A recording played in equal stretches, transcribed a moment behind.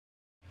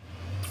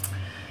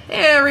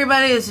Hey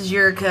everybody, this is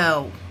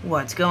Yuriko.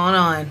 What's going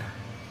on?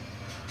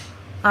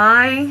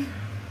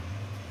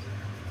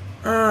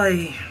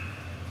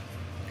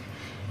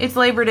 It's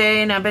Labor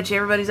Day and I bet you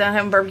everybody's out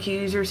having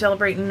barbecues or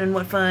celebrating and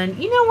what fun.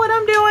 You know what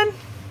I'm doing?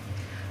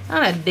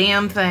 Not a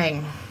damn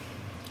thing.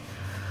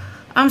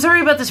 I'm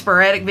sorry about the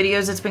sporadic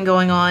videos that's been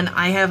going on.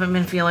 I haven't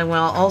been feeling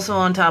well. Also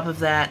on top of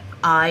that,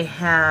 I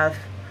have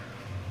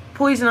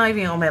poison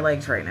ivy on my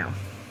legs right now.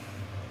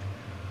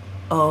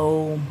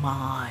 Oh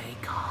my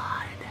God.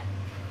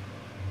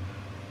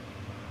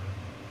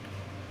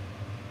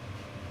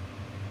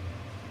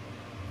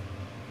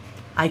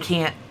 I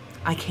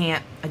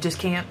just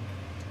can't.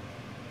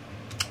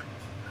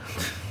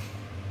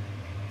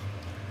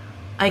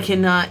 I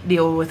cannot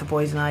deal with the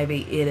poison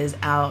ivy. It is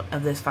out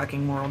of this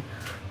fucking world.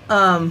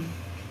 Other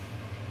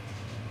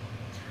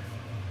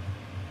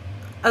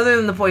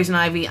than the poison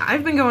ivy,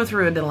 I've been going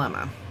through a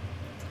dilemma.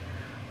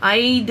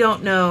 I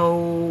don't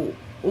know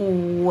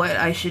what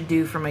I should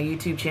do for my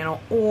YouTube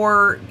channel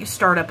or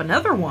start up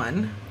another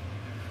one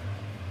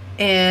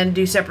and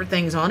do separate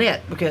things on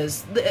it,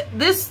 because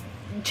this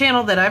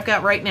channel that I've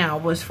got right now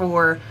was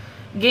for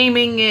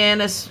gaming and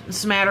a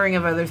smattering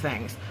of other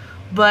things,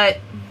 but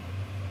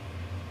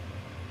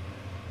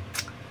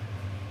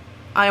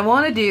I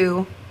want to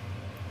do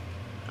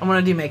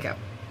makeup.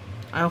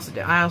 I also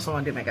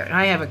want to do makeup.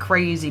 I have a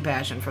crazy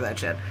passion for that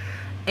shit,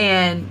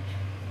 and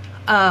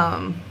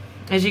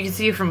as you can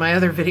see from my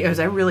other videos,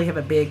 I really have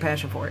a big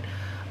passion for it.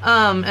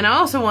 And I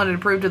also wanted to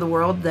prove to the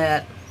world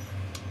that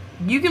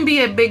you can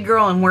be a big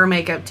girl and wear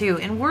makeup too,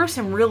 and wear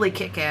some really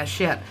kick-ass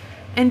shit.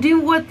 And do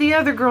what the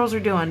other girls are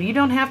doing. You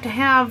don't have to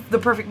have the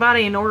perfect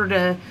body in order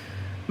to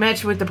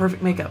match with the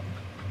perfect makeup.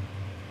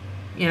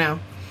 You know?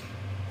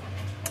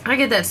 I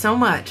get that so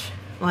much.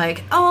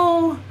 Like,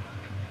 oh,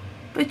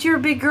 but you're a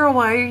big girl.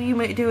 Why are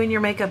you doing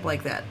your makeup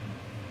like that?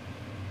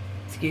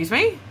 Excuse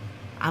me?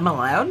 I'm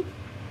allowed?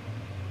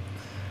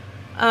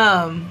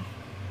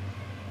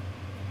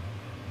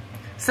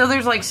 So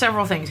there's like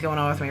several things going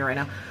on with me right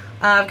now.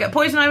 I've got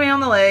poison ivy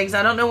on the legs.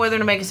 I don't know whether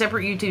to make a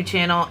separate YouTube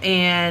channel,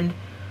 and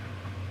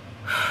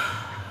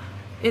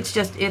it's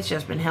just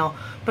been hell,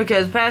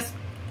 because past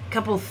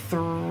couple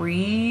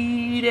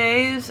 3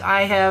 days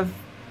I have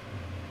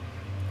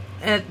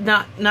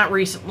not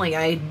recently,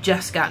 I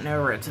just gotten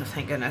over it, so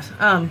thank goodness.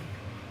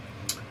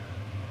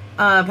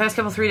 Past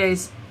couple 3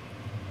 days,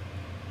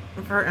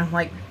 for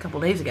like a couple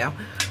days ago,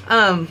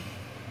 I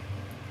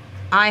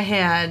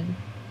had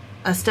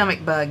a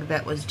stomach bug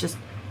that was just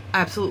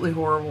absolutely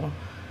horrible.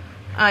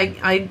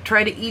 I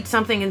tried to eat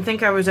something and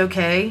think I was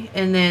okay,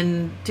 and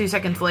then 2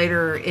 seconds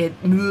later, it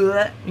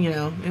was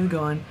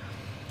gone.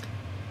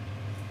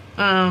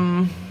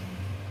 I'm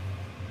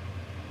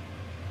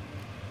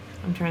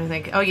trying to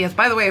think. Oh, yes,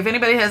 by the way, if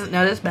anybody hasn't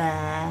noticed,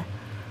 I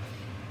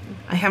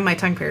have my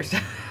tongue pierced.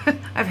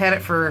 I've had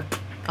it for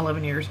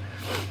 11 years.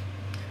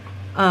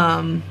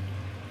 Update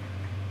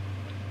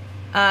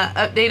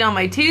on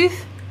my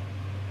tooth.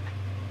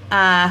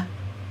 I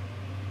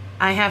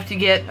have to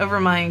get over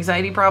my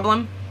anxiety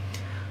problem.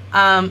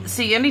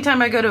 See,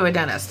 anytime I go to a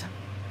dentist,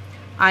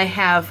 I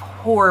have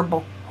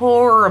horrible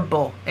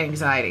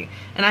anxiety,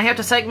 and I have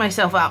to psych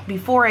myself out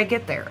before I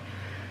get there,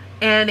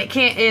 and it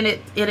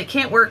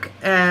can't work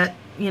at,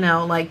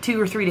 like 2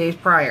 or 3 days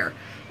prior.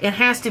 It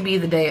has to be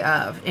the day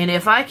of, and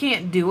if I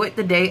can't do it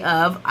the day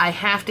of, I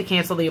have to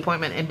cancel the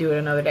appointment and do it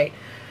another date,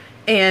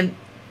 and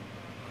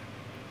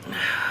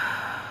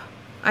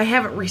I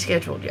haven't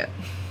rescheduled yet,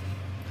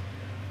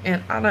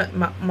 and I don't,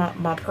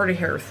 my pretty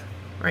hairs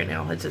right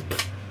now, it's just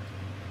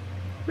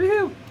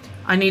woohoo.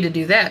 I need to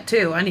do that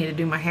too. I need to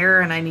do my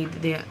hair, and I need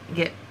to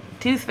get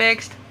tooth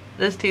fixed.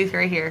 This tooth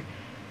right here.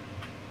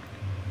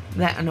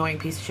 That annoying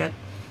piece of shit.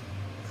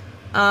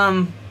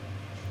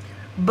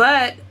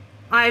 But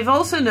I've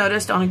also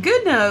noticed, on a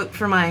good note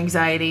for my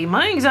anxiety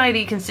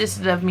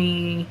consisted of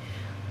me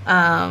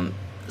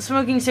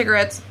smoking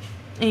cigarettes.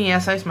 And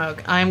yes, I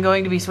smoke. I'm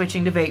going to be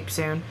switching to vape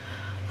soon.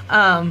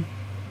 And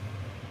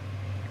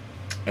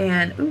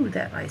ooh,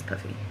 that eye's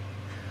puffy.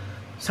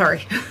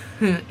 Sorry.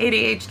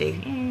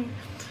 ADHD.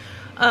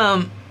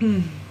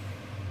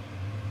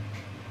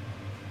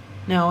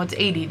 No, it's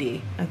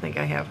ADD. I think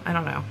I have. I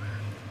don't know.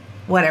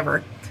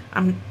 Whatever.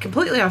 I'm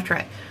completely off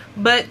track.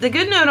 But the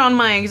good note on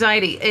my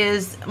anxiety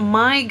is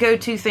my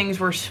go-to things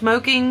were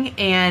smoking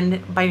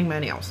and biting my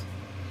nails.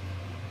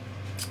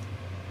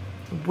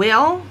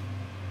 Well,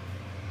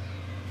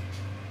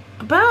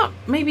 about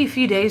maybe a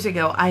few days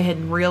ago, I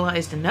had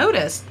realized and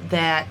noticed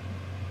that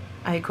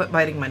I had quit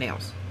biting my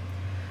nails,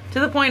 to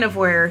the point of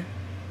where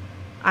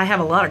I have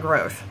a lot of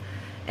growth,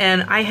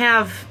 and I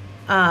have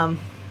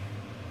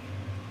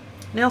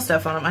nail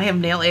stuff on them. I have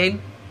nail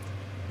aid.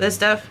 This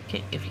stuff,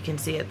 if you can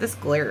see it, this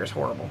glare is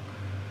horrible.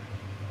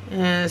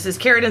 And this is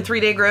keratin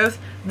 3-day growth.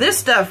 This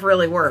stuff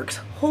really works.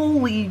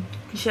 Holy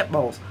shit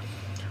balls.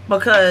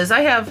 Because I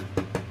have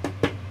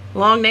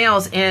long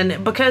nails,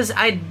 and because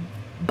I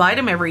bite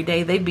them every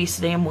day, they'd be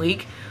so damn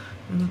weak.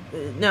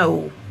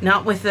 No,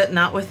 not with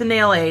the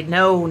nail aid.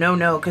 No,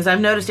 because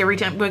I've noticed every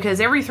time, because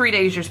every 3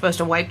 days you're supposed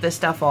to wipe this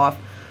stuff off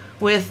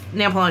with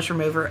nail polish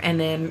remover and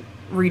then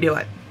redo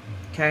it.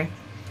 Okay.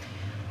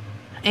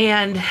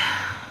 And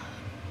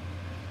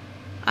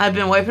I've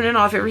been wiping it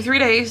off every 3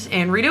 days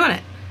and redoing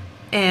it.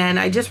 And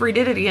I just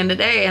redid it again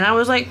today, and I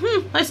was like,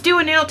 let's do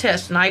a nail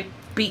test. And I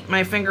beat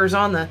my fingers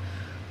on the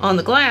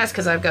glass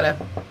because I've got a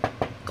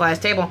glass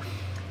table.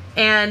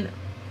 And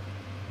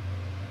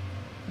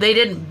they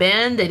didn't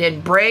bend, they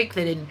didn't break,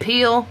 they didn't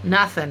peel,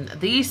 nothing.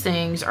 These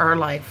things are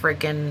like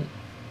freaking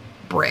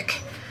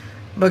brick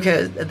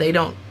because they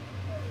don't.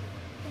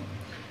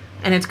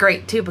 And it's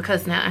great too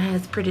because now it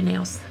has pretty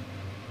nails.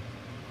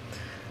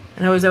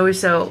 And I was always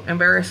so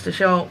embarrassed to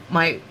show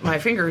my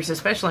fingers,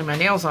 especially my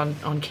nails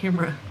on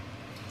camera.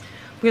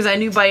 Because I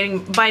knew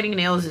biting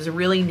nails is a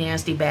really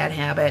nasty, bad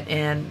habit.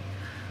 And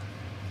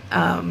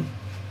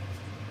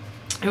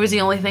it was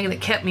the only thing that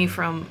kept me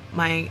from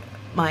my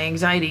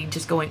anxiety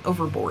just going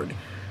overboard,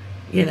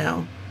 you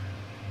know.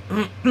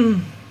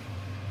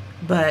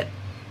 But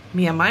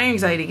yeah, my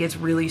anxiety gets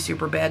really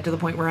super bad to the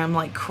point where I'm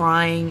like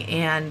crying,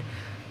 and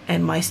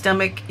my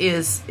stomach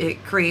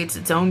it creates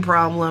its own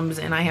problems,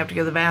 and I have to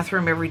go to the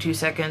bathroom every 2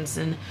 seconds,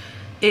 and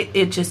it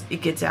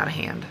gets out of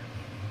hand.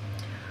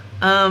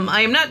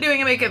 I am not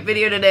doing a makeup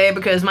video today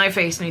because my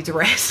face needs a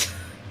rest.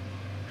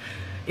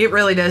 It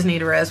really does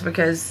need a rest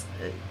because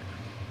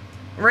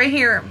right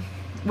here,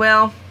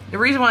 well, the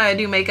reason why I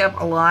do makeup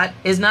a lot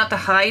is not to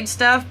hide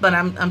stuff, but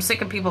I'm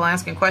sick of people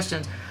asking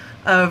questions.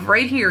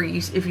 Right here,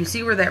 if you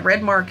see where that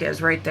red mark is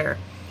right there,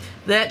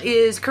 that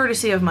is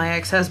courtesy of my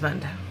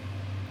ex-husband.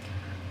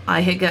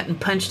 I had gotten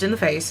punched in the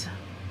face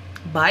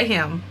by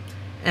him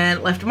and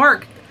it left a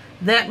mark.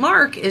 That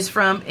mark is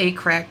from a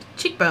cracked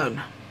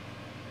cheekbone.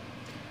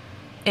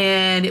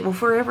 And it will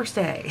forever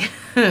stay.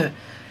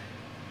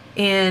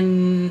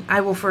 And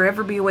I will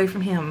forever be away from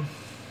him.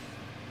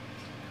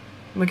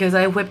 Because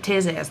I whipped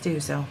his ass too,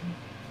 so.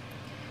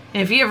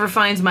 And if he ever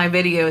finds my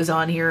videos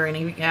on here and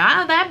he,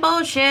 that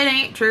bullshit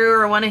ain't true,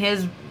 or one of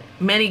his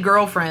many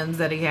girlfriends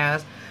that he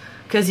has,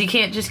 because he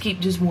can't just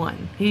keep just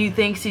one. He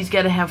thinks he's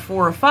got to have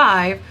 4 or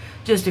 5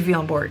 just to feel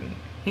important.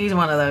 He's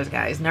one of those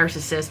guys,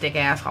 narcissistic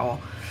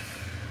asshole.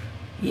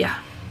 Yeah.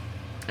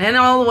 And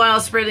all the while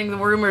spreading the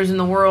rumors in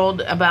the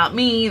world about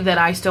me that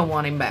I still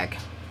want him back.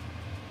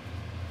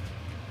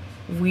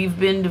 We've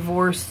been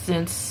divorced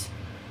since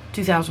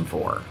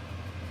 2004.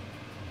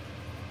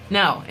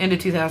 No, into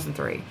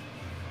 2003.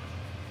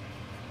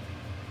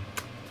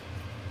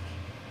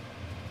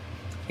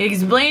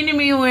 Explain to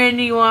me when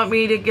you want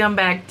me to come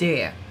back to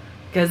you.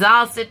 Because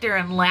I'll sit there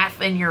and laugh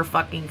in your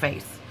fucking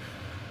face.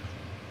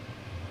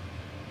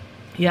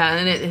 Yeah,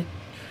 and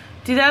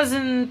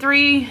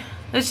 2003,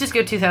 let's just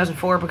go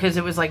 2004 because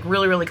it was like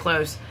really, really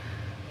close.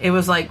 It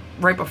was like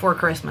right before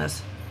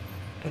Christmas,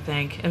 I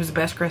think. It was the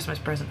best Christmas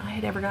present I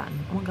had ever gotten.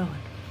 Oh my God.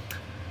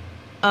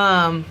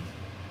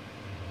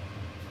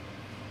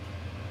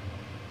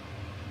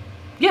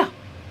 Yeah.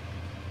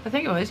 I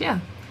think it was, yeah.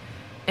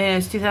 And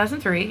it's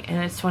 2003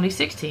 and it's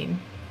 2016.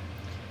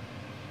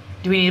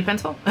 Do we need a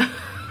pencil?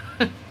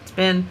 It's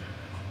been...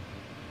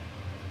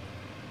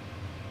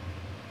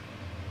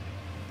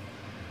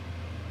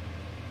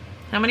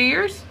 How many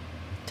years?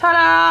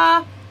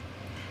 Ta-da!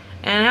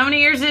 And how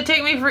many years did it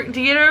take me to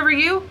get over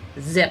you?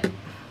 Zip.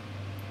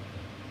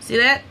 See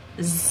that?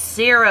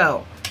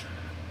 0.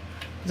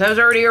 Because I was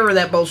already over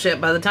that bullshit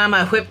by the time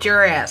I whipped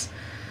your ass.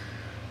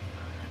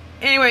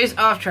 Anyways,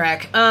 off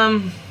track.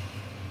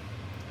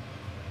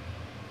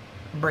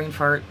 Brain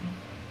fart.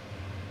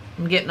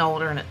 I'm getting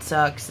older and it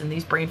sucks. And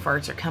these brain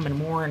farts are coming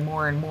more and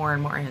more and more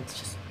and more. And it's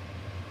just...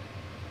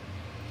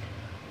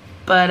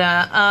 But,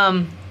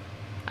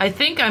 I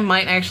think I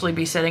might actually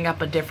be setting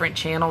up a different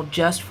channel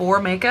just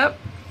for makeup.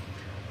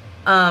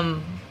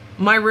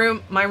 My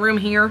room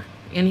here,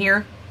 in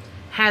here,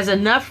 has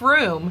enough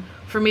room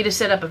for me to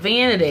set up a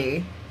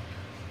vanity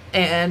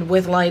and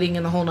with lighting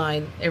and the whole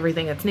nine,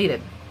 everything that's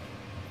needed.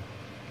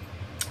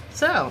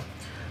 So,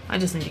 I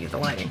just need to get the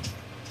lighting.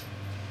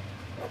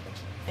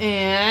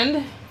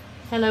 And,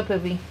 hello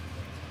puppy.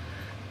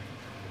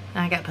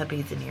 I got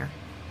puppies in here.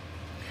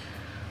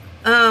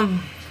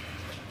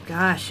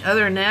 Gosh,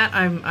 other than that,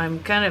 I'm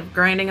kind of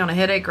grinding on a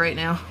headache right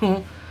now.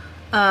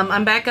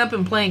 I'm back up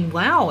and playing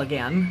WoW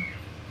again.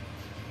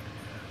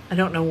 I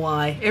don't know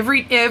why.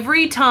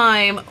 Every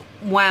time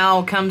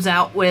WoW comes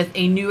out with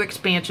a new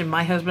expansion,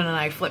 my husband and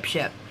I flip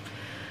shit.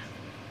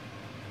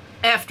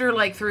 After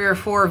like 3 or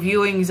 4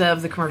 viewings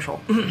of the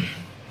commercial.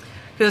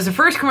 Because the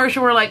first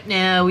commercial we're like,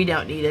 no, we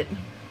don't need it.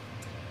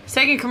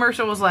 Second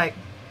commercial was like,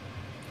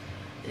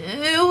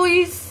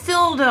 we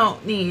still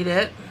don't need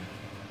it.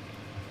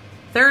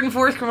 Third and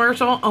fourth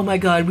commercial, oh my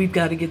God, we've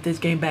got to get this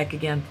game back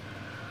again.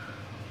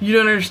 You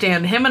don't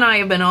understand. Him and I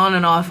have been on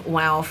and off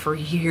WoW for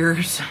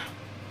years.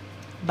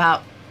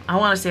 About, I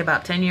want to say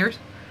about 10 years.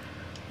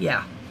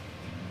 Yeah.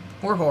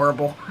 We're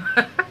horrible.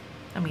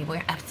 I mean,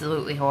 we're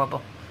absolutely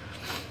horrible.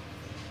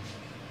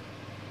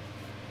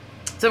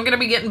 So I'm going to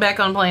be getting back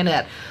on playing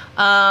that.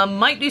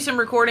 Might do some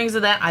recordings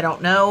of that. I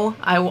don't know.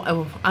 I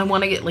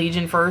want to get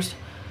Legion first.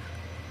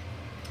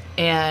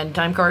 And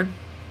Time Card.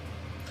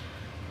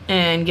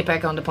 and get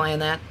back onto playing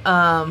that.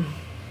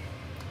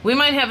 We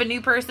might have a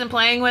new person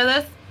playing with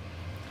us.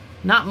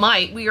 Not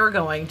might, we are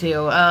going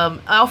to.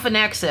 Alpha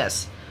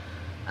Nexus.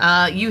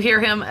 You hear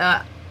him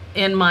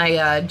in my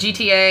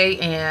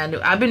GTA, and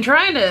I've been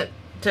trying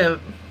to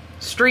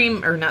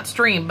stream, or not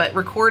stream, but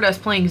record us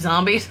playing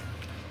zombies.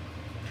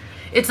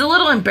 It's a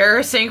little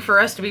embarrassing for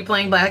us to be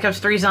playing Black Ops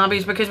 3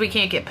 Zombies because we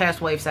can't get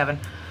past Wave 7.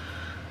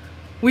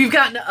 We've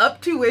gotten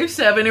up to Wave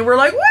 7 and we're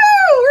like, woo,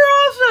 we're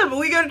awesome. But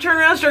we gotta turn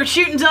around and start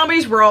shooting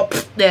zombies. We're all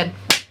dead.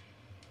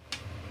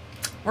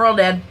 We're all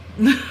dead.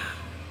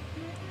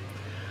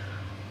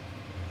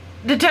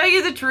 To tell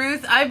you the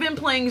truth, I've been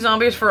playing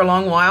zombies for a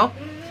long while.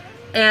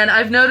 And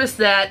I've noticed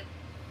that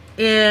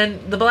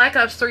in the Black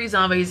Ops 3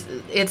 Zombies,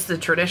 it's the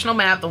traditional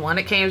map, the one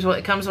that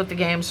comes with the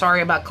game.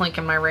 Sorry about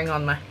clinking my ring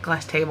on my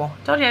glass table.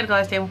 Told you I had a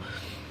glass table.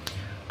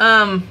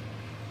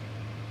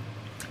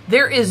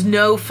 There is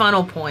no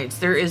funnel points.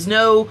 There is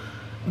no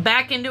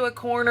back into a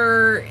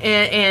corner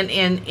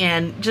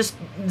and just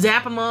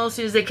zap them all as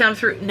soon as they come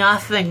through.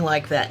 Nothing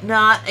like that.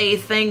 Not a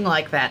thing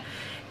like that.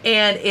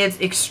 And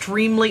it's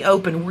extremely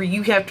open, where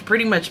you have to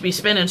pretty much be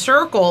spinning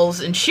circles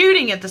and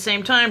shooting at the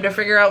same time to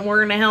figure out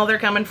where in the hell they're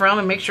coming from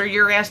and make sure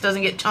your ass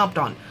doesn't get chomped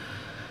on.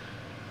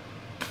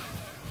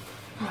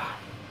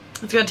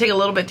 It's going to take a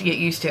little bit to get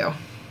used to.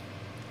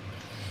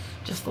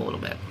 Just a little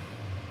bit.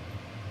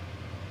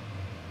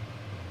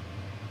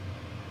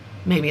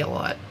 Maybe a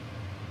lot.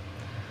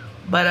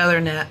 But other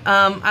than that,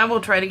 I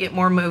will try to get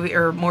more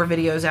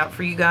videos out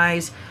for you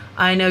guys.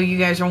 I know you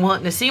guys are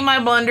wanting to see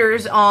my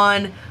blunders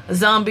on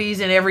zombies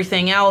and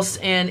everything else.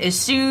 And as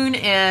soon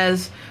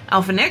as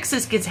Alpha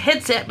Nexus gets a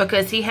headset,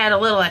 because he had a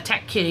little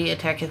attack kitty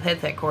attack his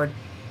headset cord,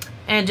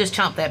 and just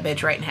chomp that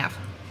bitch right in half.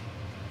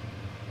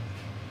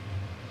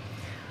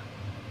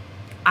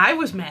 I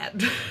was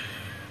mad.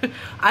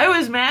 I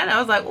was mad. I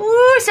was like,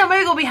 ooh,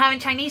 somebody gonna be having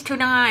Chinese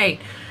tonight.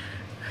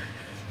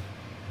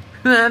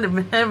 That'd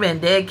have been a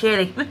dead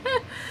kitty.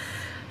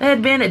 There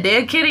had been a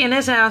dead kitty in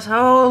this house.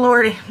 Oh,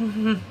 Lordy.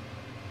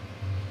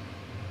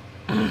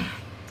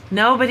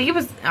 No, but he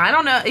was, I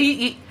don't know.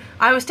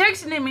 I was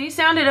texting him and he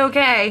sounded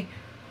okay.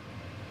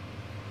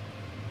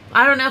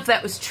 I don't know if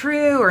that was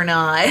true or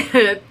not.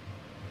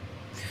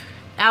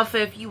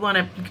 Alpha, if you want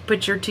to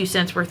put your 2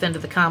 cents worth into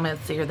the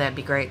comments here, that'd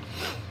be great.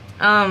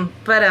 Oh,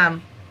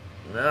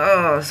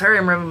 sorry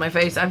I'm rubbing my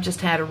face. I've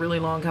just had a really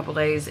long couple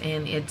days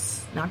and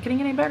it's not getting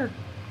any better.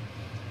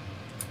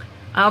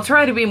 I'll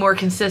try to be more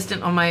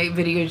consistent on my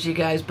videos, you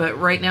guys, but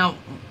right now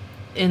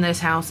in this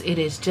house, it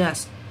is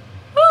just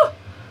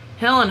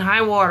hell and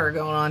high water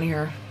going on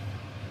here.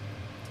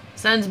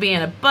 Son's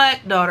being a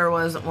butt, daughter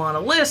doesn't want to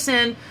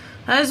listen,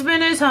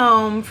 husband is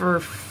home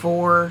for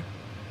 4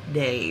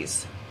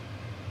 days.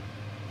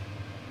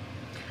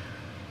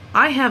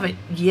 I haven't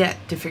yet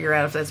to figure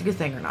out if that's a good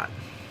thing or not.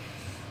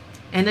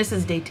 And this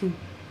is day 2.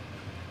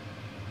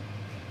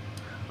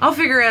 I'll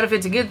figure out if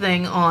it's a good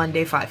thing on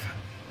day 5.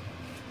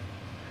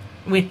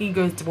 When he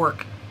goes to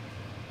work.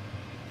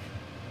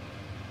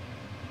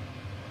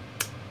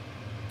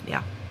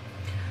 Yeah.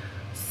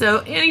 So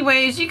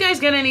anyways, you guys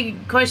got any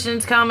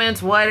questions,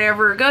 comments,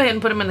 whatever, go ahead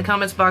and put them in the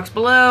comments box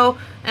below.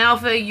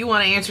 Alpha, you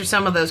want to answer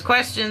some of those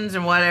questions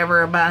and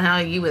whatever about how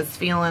you was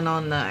feeling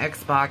on the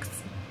Xbox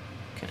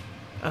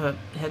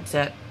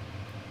headset.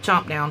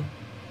 Chomp down.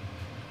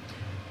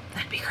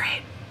 That'd be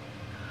great.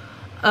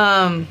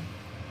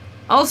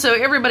 Also,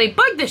 everybody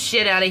bug the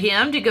shit out of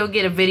him to go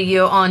get a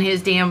video on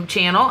his damn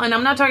channel. And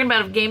I'm not talking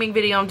about a gaming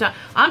video.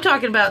 I'm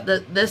talking about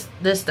this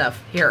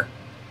stuff here.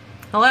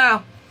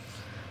 Hello?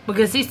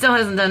 Because he still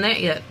hasn't done that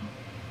yet.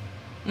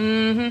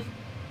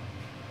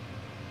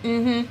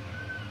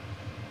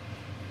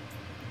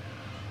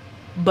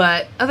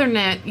 But other than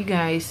that, you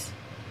guys,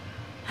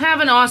 have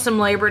an awesome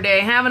Labor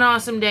Day. Have an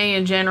awesome day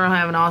in general.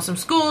 Have an awesome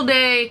school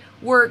day,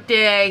 work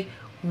day,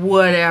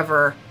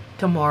 whatever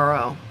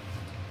tomorrow.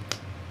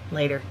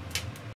 Later.